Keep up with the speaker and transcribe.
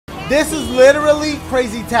This is literally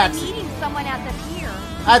Crazy Taxi. Meeting someone at the pier.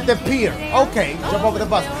 At the pier. Okay, jump over the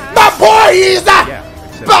bus. My boy, he's a...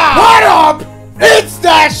 What up? It's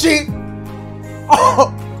Dashie.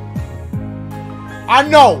 Oh. I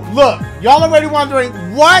know. Look, y'all already wondering,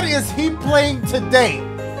 what is he playing today?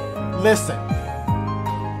 Listen.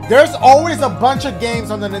 There's always a bunch of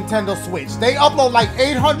games on the Nintendo Switch. They upload like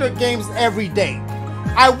 800 games every day.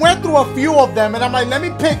 I went through a few of them and I'm like, let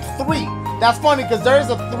me pick 3. That's funny because there's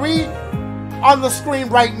a 3 on the screen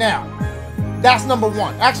right now. That's number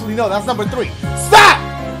 1. Actually, no, that's number 3. Stop!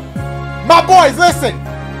 My boys, listen.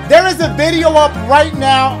 There is a video up right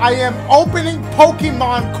now. I am opening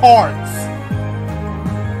Pokemon cards.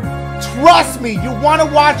 Trust me, you want to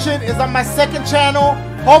watch it. It's on my second channel.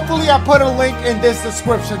 Hopefully, I put a link in this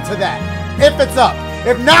description to that. If it's up.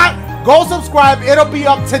 If not, go subscribe. It'll be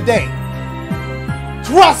up today.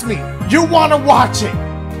 Trust me, you want to watch it.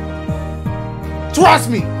 Trust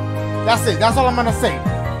me. That's it. That's all I'm going to say.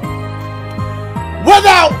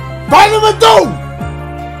 Without further ado,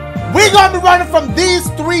 we're going to be running from these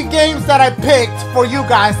 3 games that I picked for you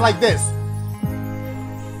guys like this.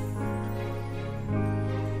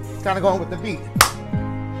 It's kind of going with the beat.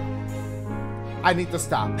 I need to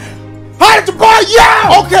stop. Hi, it's your boy,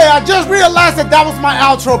 yeah! Okay, I just realized that that was my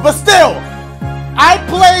outro, but still, I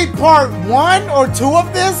played part 1 or 2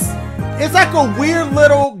 of this. It's like a weird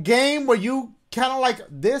little game where you kind of like,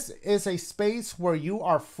 this is a space where you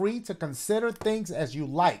are free to consider things as you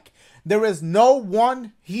like. There is no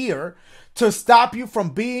one here to stop you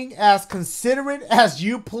from being as considerate as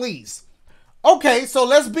you please. Okay, so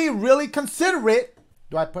let's be really considerate.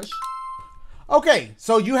 Do I push? Okay,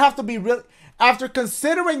 so you have to be really... After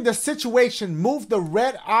considering the situation, move the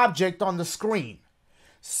red object on the screen.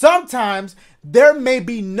 Sometimes there may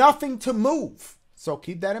be nothing to move. So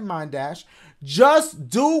keep that in mind, Dash. Just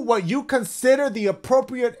do what you consider the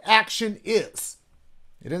appropriate action is.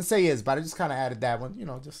 It didn't say is, but I just kind of added that one. You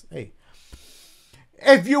know, just, hey.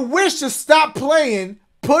 If you wish to stop playing,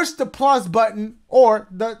 push the plus button or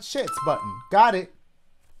the shits button. Got it.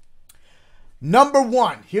 Number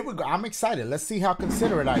 1. Here we go. I'm excited. Let's see how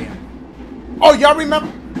considerate I am. Oh, y'all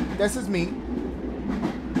remember? This is me.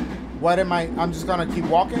 What am I? I'm just gonna keep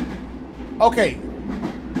walking. Okay.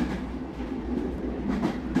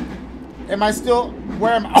 Am I still?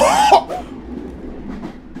 Where am I? Oh!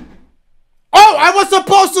 Oh, I was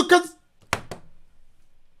supposed to.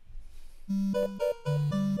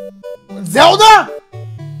 Zelda?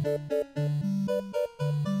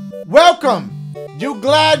 Welcome. You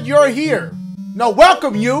glad you're here? No,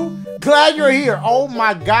 welcome you. Glad you're here. Oh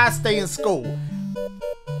my God, stay in school.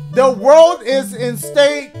 The world is in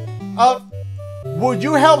state of... Would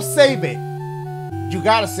you help save it? You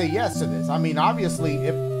gotta say yes to this. I mean, obviously,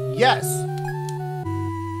 if yes.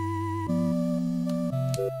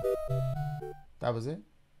 That was it.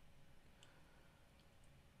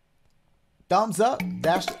 Thumbs up.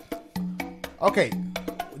 Dash. Okay.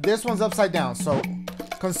 This one's upside down. So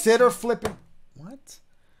consider flipping. What?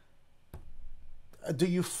 Do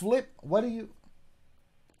you flip? What do you...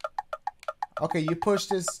 Okay, you push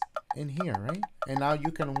this in here, right? And now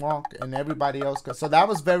you can walk and everybody else goes. So that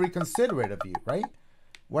was very considerate of you, right?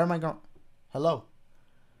 Where am I going? Hello.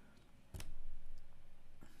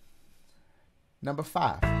 Number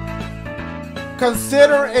 5.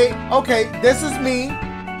 Consider a... Okay, this is me.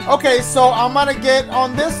 Okay, so I'm going to get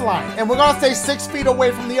on this line. And we're going to stay 6 feet away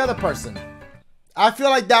from the other person. I feel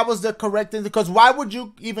like that was the correct thing. Because why would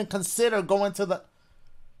you even consider going to the...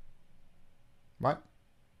 What?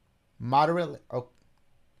 Moderately. Oh.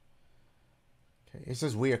 Okay. It's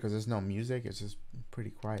just weird because there's no music. It's just pretty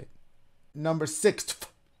quiet. Number 6.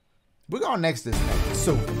 We're going next this next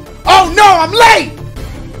soon. Oh no, I'm late!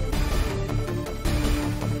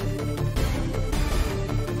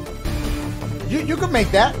 You can make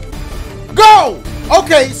that. Go!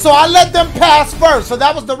 Okay, so I let them pass first. So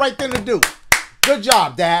that was the right thing to do. Good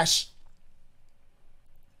job, Dash.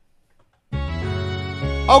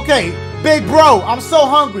 Okay. Big bro, I'm so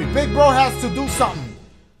hungry. Big bro has to do something.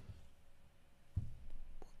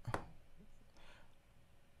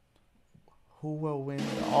 Who will win?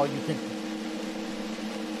 All you can...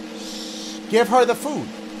 Give her the food.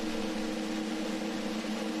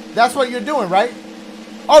 That's what you're doing, right?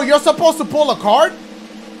 Oh, you're supposed to pull a card?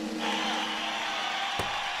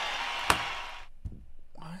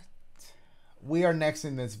 What? We are next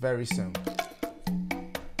in this very soon.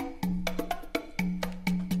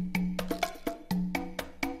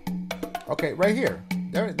 Okay, right here.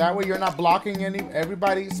 There, that way you're not blocking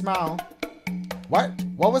everybody. Smile. What?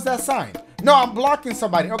 What was that sign? No, I'm blocking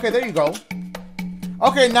somebody. Okay, there you go.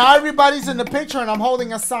 Okay, now everybody's in the picture and I'm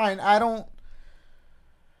holding a sign. I don't...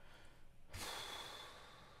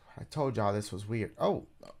 told y'all this was weird. Oh,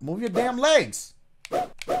 move your damn legs.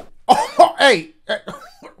 Oh, hey.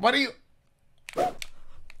 What are you?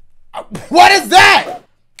 What is that?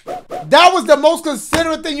 That was the most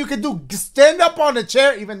considerate thing you could do. Stand up on the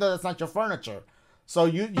chair, even though that's not your furniture. So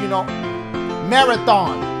you know,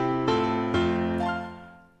 marathon.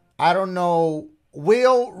 I don't know.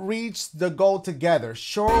 We'll reach the goal together.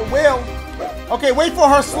 Sure will. Okay, wait for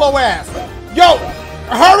her slow ass. Yo,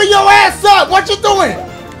 hurry your ass up. What you doing?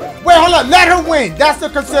 Wait, hold on. Let her win. That's the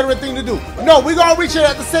considerate thing to do. No, we're going to reach it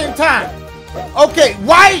at the same time. Okay,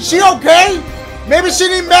 why is she okay? Maybe she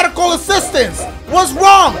need medical assistance. What's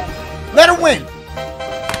wrong? Let her win.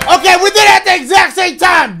 Okay, we did it at the exact same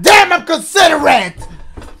time. Damn, I'm considerate.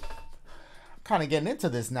 I'm kind of getting into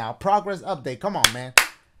this now. Progress update. Come on, man.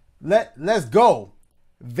 Let's go.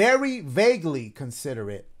 Very vaguely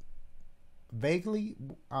considerate. Vaguely?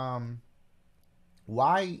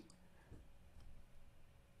 Why?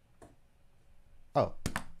 Oh.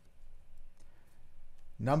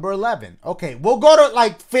 Number 11. Okay, we'll go to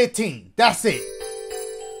like 15. That's it.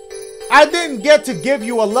 I didn't get to give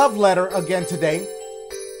you a love letter again today.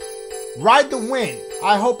 Ride the wind.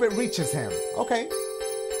 I hope it reaches him. Okay.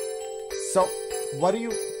 So, what do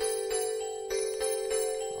you...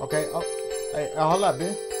 Okay, oh, hey, hold up,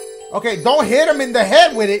 man. Okay, don't hit him in the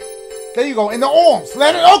head with it. There you go, in the arms.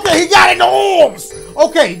 Let it. Okay, he got it in the arms.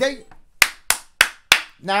 Okay, they.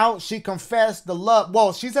 Now she confessed the love.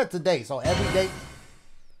 Well, she said today, so every day.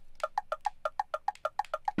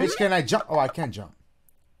 Bitch, can I jump? Oh, I can't jump.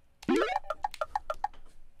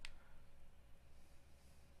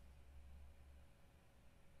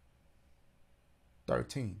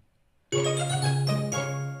 $13.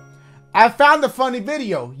 I found a funny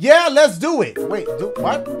video. Yeah, let's do it. Wait, do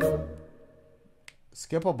what?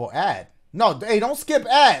 Skippable ad. No, hey, don't skip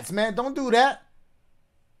ads, man. Don't do that.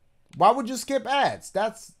 Why would you skip ads?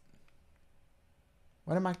 That's...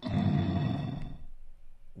 What am I...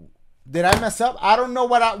 Did I mess up? I don't know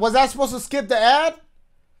what I... Was I supposed to skip the ad?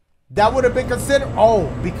 That would have been considered... Oh,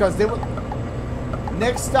 because they would...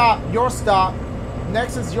 Next stop, your stop.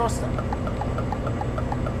 Next is your stop.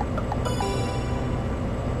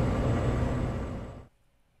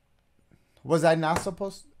 Was I not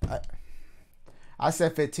supposed to? I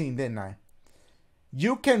said 15, didn't I?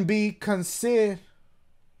 You can be considered.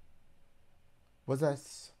 Was that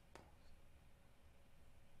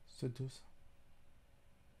seduce?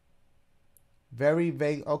 Very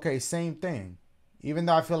vague. Okay, same thing. Even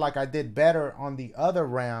though I feel like I did better on the other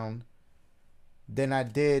round than I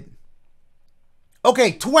did.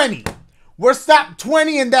 Okay, 20. We're stopped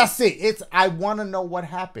 20 and that's it. It's I want to know what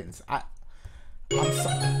happens. I'm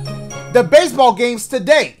sorry. The baseball games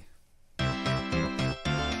today.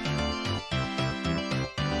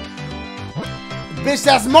 Bitch,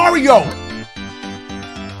 that's Mario.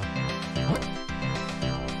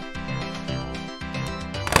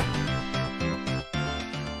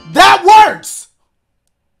 That works.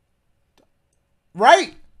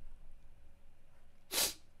 Right?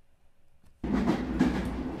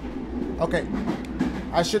 Okay.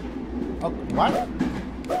 I should... what?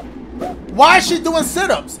 Why is she doing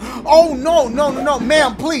sit-ups? Oh, no, no, no, no.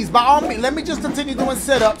 Ma'am, please, by all means, let me just continue doing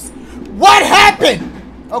sit-ups. What happened?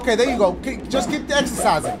 Okay, there you go. Just keep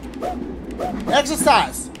exercising.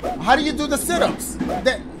 Exercise. How do you do the sit-ups?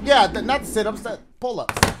 Not sit-ups, the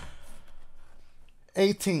pull-ups.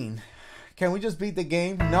 18. Can we just beat the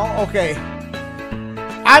game? No? Okay.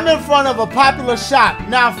 I'm in front of a popular shop.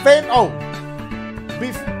 Now,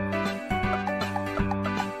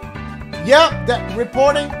 yep, that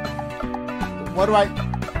reporting. What do I...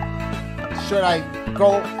 Should I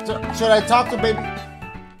go... Should I talk to baby?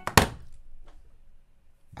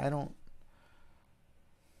 I don't...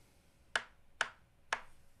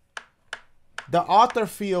 The author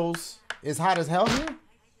feels it's hot as hell here?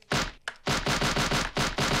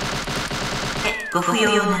 Okay.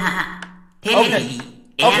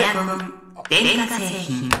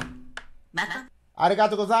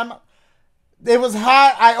 Arigato gozaimasu. It was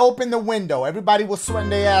hot. I opened the window. Everybody was sweating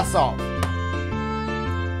their ass off.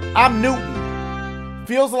 I'm Newton.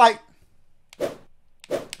 Feels like...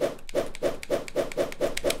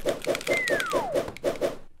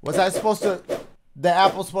 Was I supposed to... The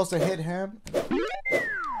apple supposed to hit him?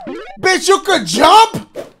 Bitch, you could jump?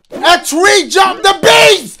 A tree jump the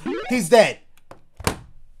bees! He's dead.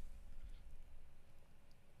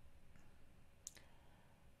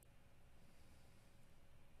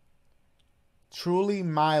 Truly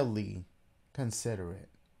mildly considerate.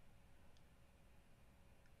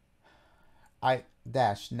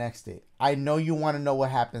 Dash, next it. I know you want to know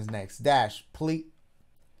what happens next. Dash, please.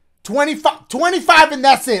 25 and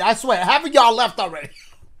that's it. I swear. Half of y'all left already.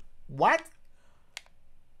 What?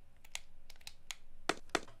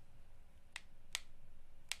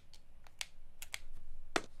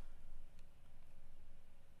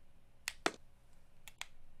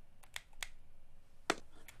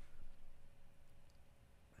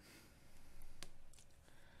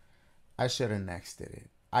 I should have nexted it.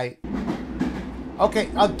 Okay,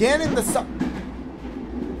 again in the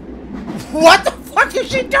What the fuck is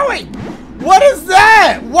she doing? What is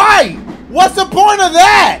that? Why? What's the point of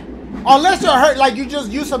that? Unless you're hurt, like you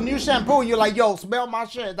just use some new shampoo and you're like, yo, smell my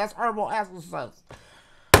shit. That's herbal essence.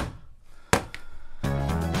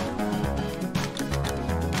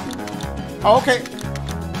 Okay.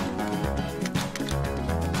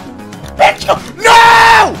 Bitch!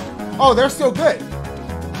 No! Oh, they're still good.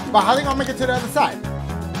 But how they gonna make it to the other side?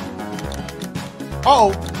 Uh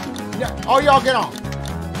oh. Yeah. Oh, y'all get on.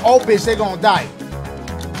 Oh, bitch, they gonna die.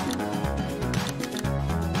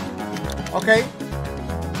 Okay.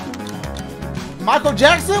 Michael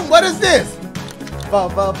Jackson? What is this?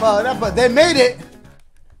 But they made it.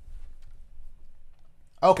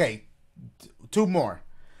 Okay. Two more.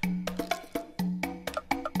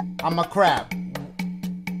 I'm a crab.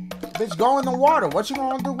 Bitch, go in the water. What you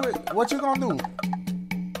gonna do with? What you gonna do?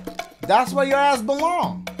 That's where your ass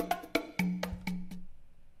belong.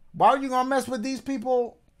 Why are you gonna mess with these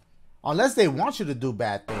people? Unless they want you to do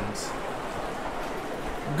bad things.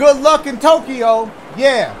 Good luck in Tokyo.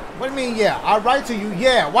 Yeah. What do you mean, yeah? I write to you.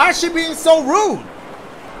 Yeah. Why is she being so rude?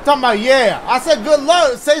 Talking about, yeah. I said good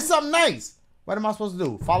luck. Say something nice. What am I supposed to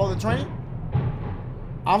do? Follow the train?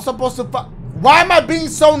 I'm supposed to... Why am I being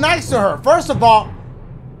so nice to her? First of all,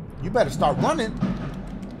 you better start running.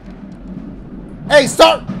 Hey,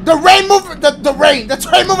 start... The rain moving... The rain. The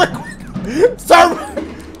train moving quick. Start running.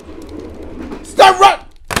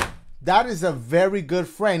 That is a very good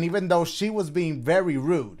friend, even though she was being very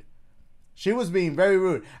rude. She was being very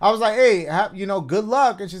rude. I was like, hey, you know, good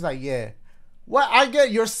luck. And she's like, yeah. Well, I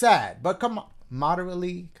get you're sad, but come on.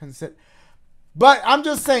 Moderately consider. But I'm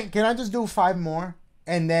just saying, can I just do 5 more?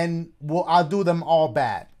 And then I'll do them all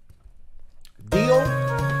bad. Deal?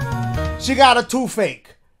 She got a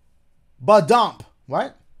toothache. But dump.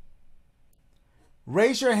 What?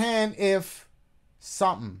 Raise your hand if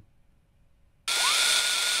something.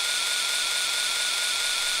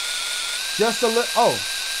 Just a little. Oh.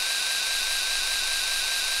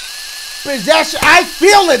 Bitch, that shit. I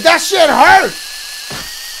feel it. That shit hurt.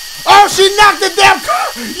 Oh, she knocked the damn car.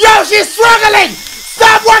 Yo, she's struggling.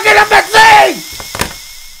 Stop working on the thing.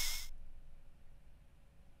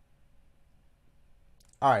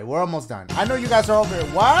 All right, we're almost done. I know you guys are over here.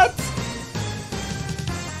 What?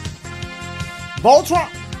 Voltron?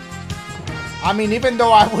 I mean, even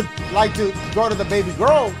though I would like to go to the baby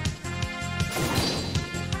girl.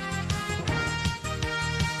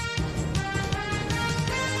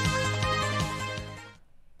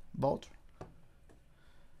 Bolt.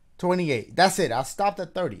 28. That's it. I stopped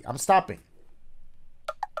at 30. I'm stopping.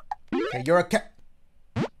 Okay, you're a cat.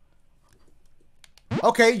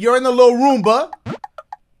 Okay, you're in the little Roomba.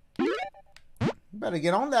 You better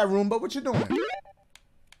get on that Roomba. What you doing?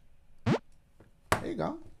 There you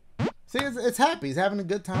go. See, it's happy. He's having a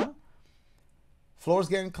good time. Floor's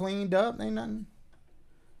getting cleaned up. Ain't nothing.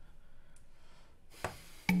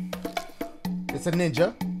 It's a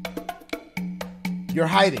ninja. You're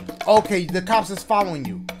hiding. Okay, the cops is following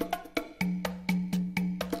you.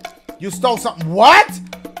 You stole something. What?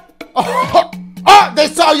 Oh, they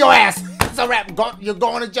saw your ass. It's a wrap. You're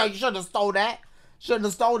going to jail. You shouldn't have stole that. Shouldn't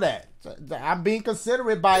have stole that. I'm being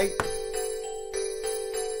considerate by...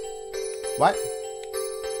 What?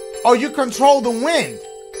 Oh, you control the wind.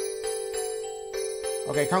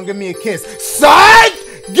 Okay, come give me a kiss. Psych!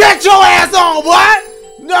 Get your ass on, what?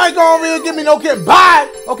 You ain't gonna really give me no kiss. Bye!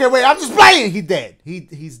 Okay, wait, I'm just playing. He's dead.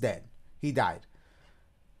 He's dead. He died.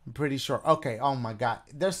 I'm pretty sure. Okay, oh my God.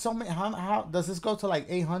 There's so many. How does this go to like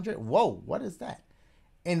 800? Whoa, what is that?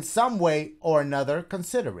 In some way or another,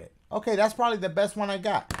 consider it. Okay, that's probably the best one I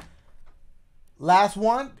got. Last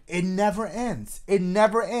one. It never ends. It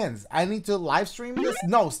never ends. I need to live stream this?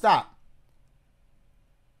 No, stop.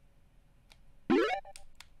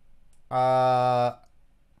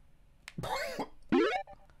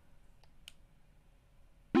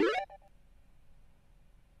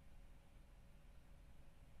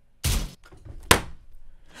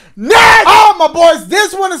 Next! Oh, my boys,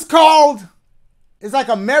 this one is called, it's like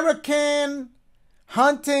American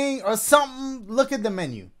Hunting or something. Look at the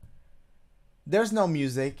menu. There's no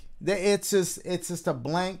music. It's just a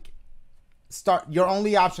blank start. Your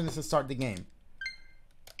only option is to start the game.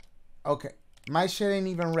 Okay. My shit ain't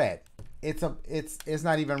even red. It's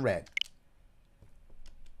not even red.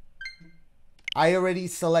 I already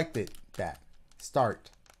selected that. Start.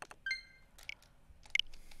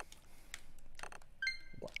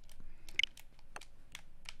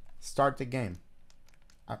 Start the game.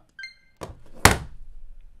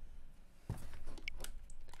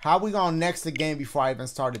 How we gonna next the game before I even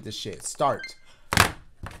started this shit? Start.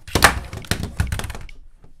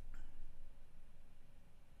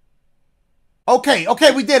 Okay,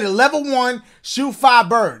 okay, we did it. Level 1, shoot 5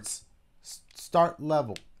 birds. Start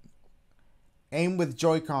level. Aim with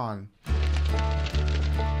Joy-Con.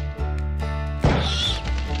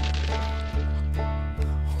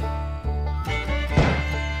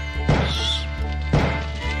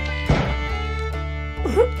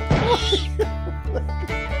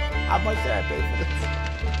 How much did I pay for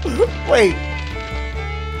this? Wait.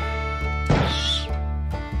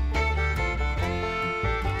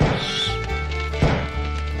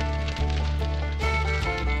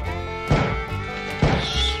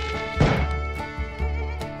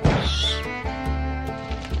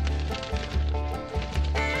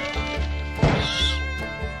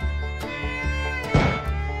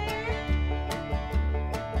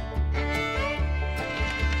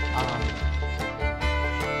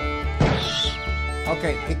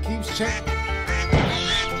 Okay, it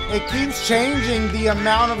keeps changing the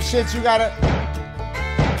amount of shit you gotta.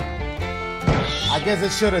 I guess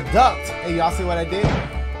it should have ducked. Hey, y'all see what I did?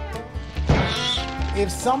 If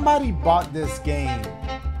somebody bought this game,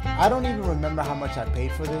 I don't even remember how much I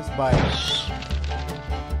paid for this, but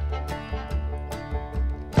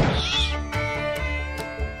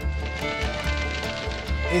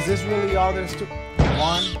is this really all there's to?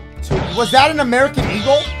 1, 2. Was that an American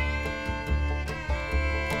Eagle?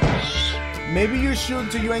 Maybe you shoot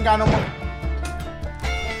until you ain't got no more.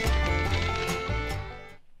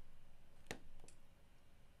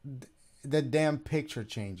 The damn picture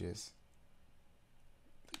changes.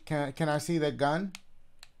 Can I see the gun?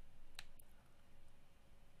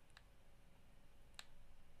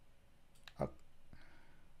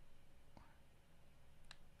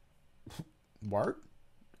 Work?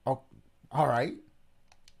 Oh, all right.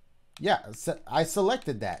 Yeah, so I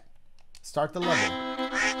selected that. Start the level.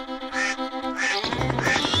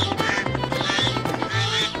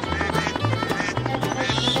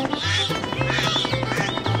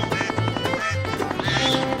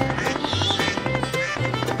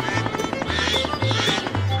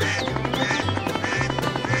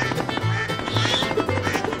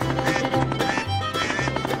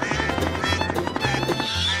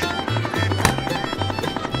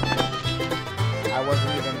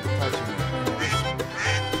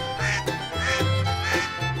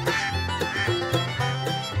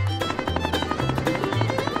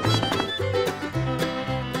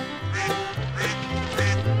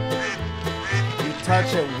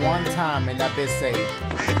 Touch it one time and that bitch saved.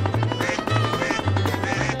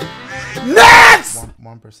 Next!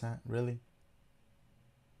 1%? Really?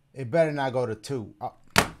 It better not go to 2. Oh.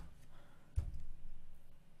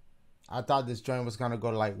 I thought this joint was gonna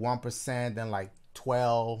go to like 1%, then like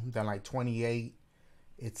 12, then like 28.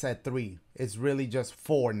 It's at 3. It's really just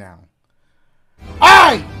 4 now.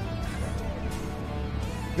 Alright!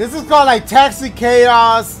 This is called like Taxi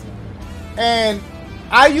Chaos, and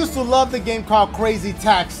I used to love the game called Crazy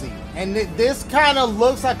Taxi, and this kind of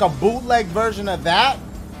looks like a bootleg version of that.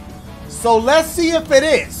 So let's see if it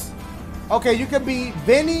is. Okay, you could be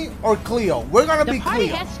Vinny or Cleo. We're gonna be Cleo. The party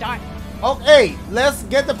has started. Okay, let's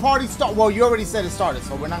get the party started. Well, you already said it started,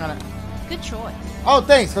 so we're not gonna. Good choice. Oh,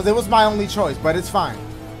 thanks, because it was my only choice, but it's fine.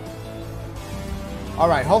 All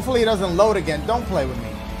right, hopefully it doesn't load again. Don't play with me.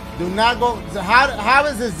 Do not go. How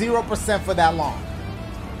is it 0% for that long?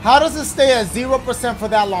 How does it stay at 0% for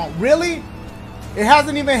that long? Really? It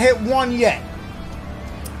hasn't even hit 1 yet.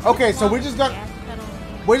 Okay, so we're just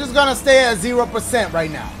gonna stay at 0% right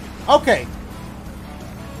now. Okay.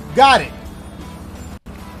 Got it.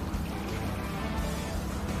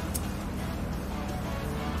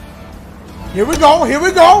 Here we go. Here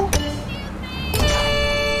we go.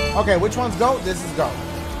 Okay, which one's go? This is go.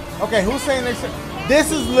 Okay, who's saying this?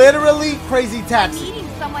 This is literally Crazy Taxi. Meeting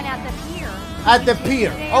someone at the pier. At the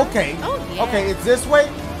pier. Okay. Oh, yeah. Okay, it's this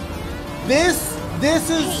way. This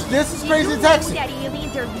is Crazy Taxi. That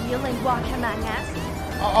aliens are real and walk among us?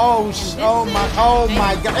 Oh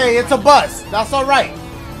my god. Hey, it's a bus. That's all right.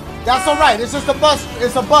 That's all right. It's just a bus.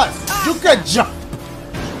 It's a bus. You could jump.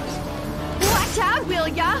 Watch out, will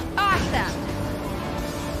ya? Awesome.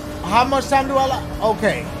 How much time do I like?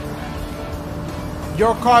 Okay.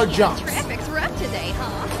 Your car jumps. Traffic's rough today,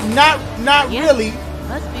 huh? Not really.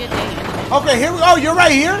 Must be a day. Okay, here we go. Oh, you're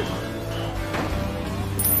right here.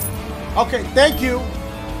 Okay, thank you.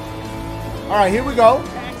 All right, here we go.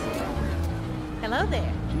 Hello there.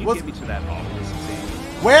 Can you get me to that office, Sam?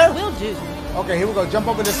 Where? Will do. Okay, here we go. Jump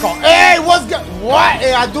over this car. Hey, what's good? What?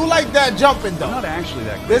 Hey, I do like that jumping though. I'm not actually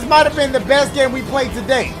that This might have been the best game we played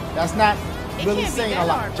today. That's not really can't be saying that a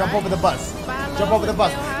lot. hard, Jump right? over the bus. Follow Jump over the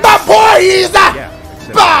bus. Bill High. My boy, he's a. Yeah,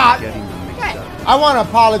 except Bah! for getting them mixed Okay. up. I want to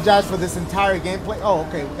apologize for this entire gameplay. Oh,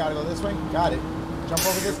 okay. We gotta go this way. Got it. Jump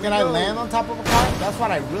over this. Can I land on top of a car? That's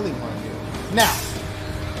what I really want to do. Now.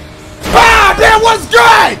 Ah, that was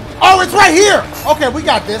good. Oh, it's right here. Okay, we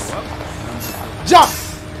got this. Jump.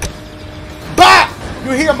 Bah!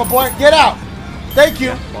 You're here, my boy. Get out. Thank you.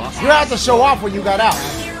 You had to show off when you got out.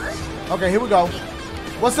 Okay, here we go.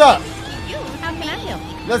 What's up? How can I help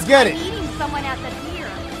you? Let's get it. Meeting someone at the pier.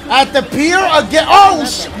 At the pier again? Oh,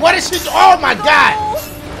 what is she? Oh my God.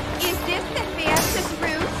 Is this the fastest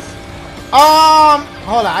route?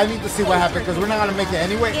 Hold on. I need to see what happened because we're not gonna make it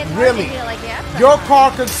anyway. It's hard to Really? feel like that Your sometimes.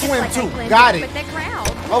 car can It's swim like too. I blend Got in it. with the crowd.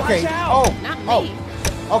 Okay. Watch out. Oh. Not Oh. me.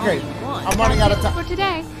 Okay. Only one. I'm running out of time. For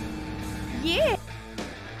today. Yeah.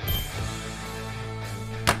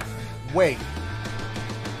 Wait.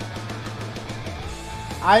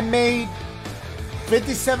 I made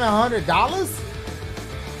 $5,700?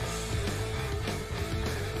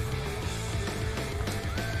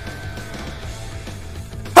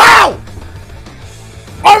 How?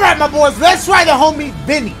 All right, my boys. Let's try the homie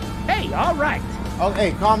Vinny. Hey, all right.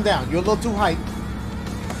 Okay, calm down. You're a little too hyped.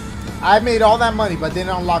 I made all that money, but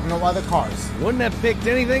didn't unlock no other cars. Wouldn't have picked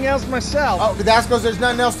anything else myself. Oh, that's because there's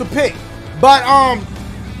nothing else to pick. But,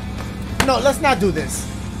 no, let's not do this.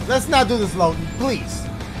 Let's not do this, Logan. Please.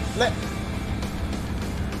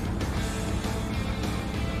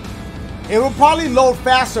 It would probably load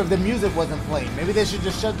faster if the music wasn't playing. Maybe they should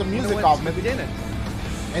just shut the music off. Maybe didn't.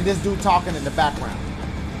 And this dude talking in the background.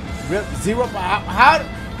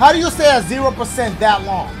 How do you stay at 0% that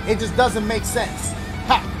long? It just doesn't make sense.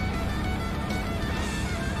 Ha.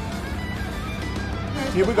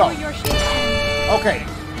 Here we go. Okay.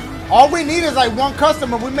 All we need is like one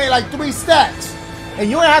customer. We made like 3 stacks. And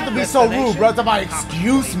you don't have to be so rude, bro. Somebody,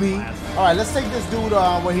 excuse me. All right, let's take this dude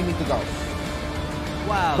where he needs to go.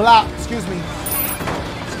 Wow. Block. Excuse me.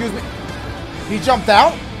 Excuse me. He jumped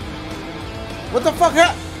out? What the fuck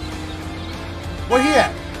happened? Where he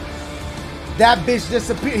at? That bitch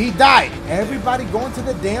disappeared. He died. Everybody going to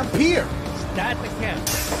the damn pier. Start the camp.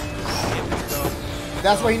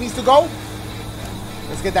 That's where he needs to go?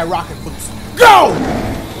 Let's get that rocket boost. Go!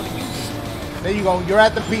 There you go. You're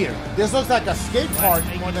at the pier. This looks like a skate park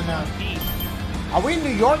more than a... Are we in New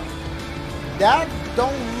York? That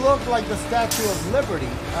don't look like the Statue of Liberty.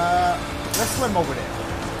 Let's swim over there.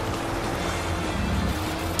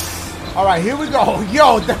 All right, here we go.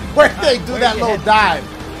 Yo, where they do that little dive.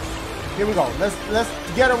 Here we go. Let's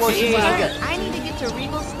get her where she wants to get. I need to get to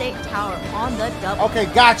Regal State Tower on the double. Okay,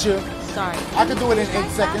 gotcha. Sorry. I can do it in 8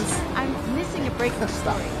 That seconds. fast? I'm missing a break in the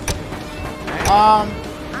Stop. story. Um,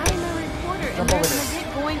 I'm a reporter, and Jump over there's an this.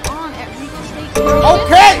 event going on at Regal State Tower.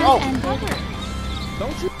 Okay! Oh. And dinner.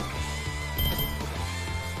 Don't you?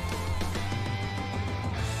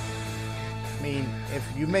 I mean, if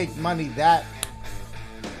you make money that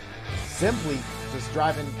simply, just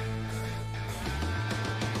driving.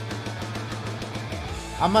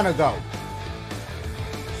 I'm gonna go.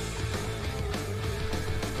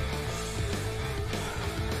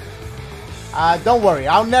 Don't worry,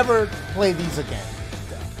 I'll never play these again.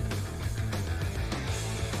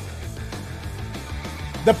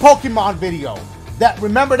 The Pokemon video.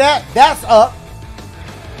 Remember that? That's up.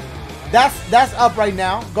 That's up right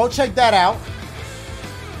now. Go check that out.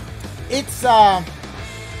 It's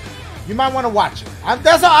you might want to watch it.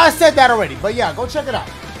 I said that already, but yeah, go check it out.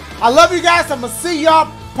 I love you guys. I'm gonna see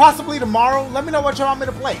y'all possibly tomorrow. Let me know what you want me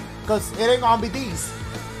to play, cause it ain't gonna be these.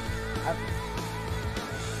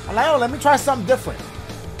 I'm like, oh, let me try something different.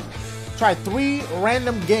 Try 3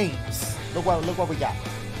 random games. Look what we got.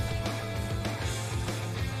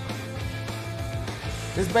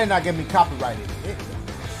 This better not get me copyrighted.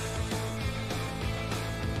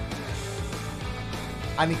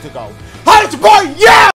 I need to go. Hi, it's your boy, yeah!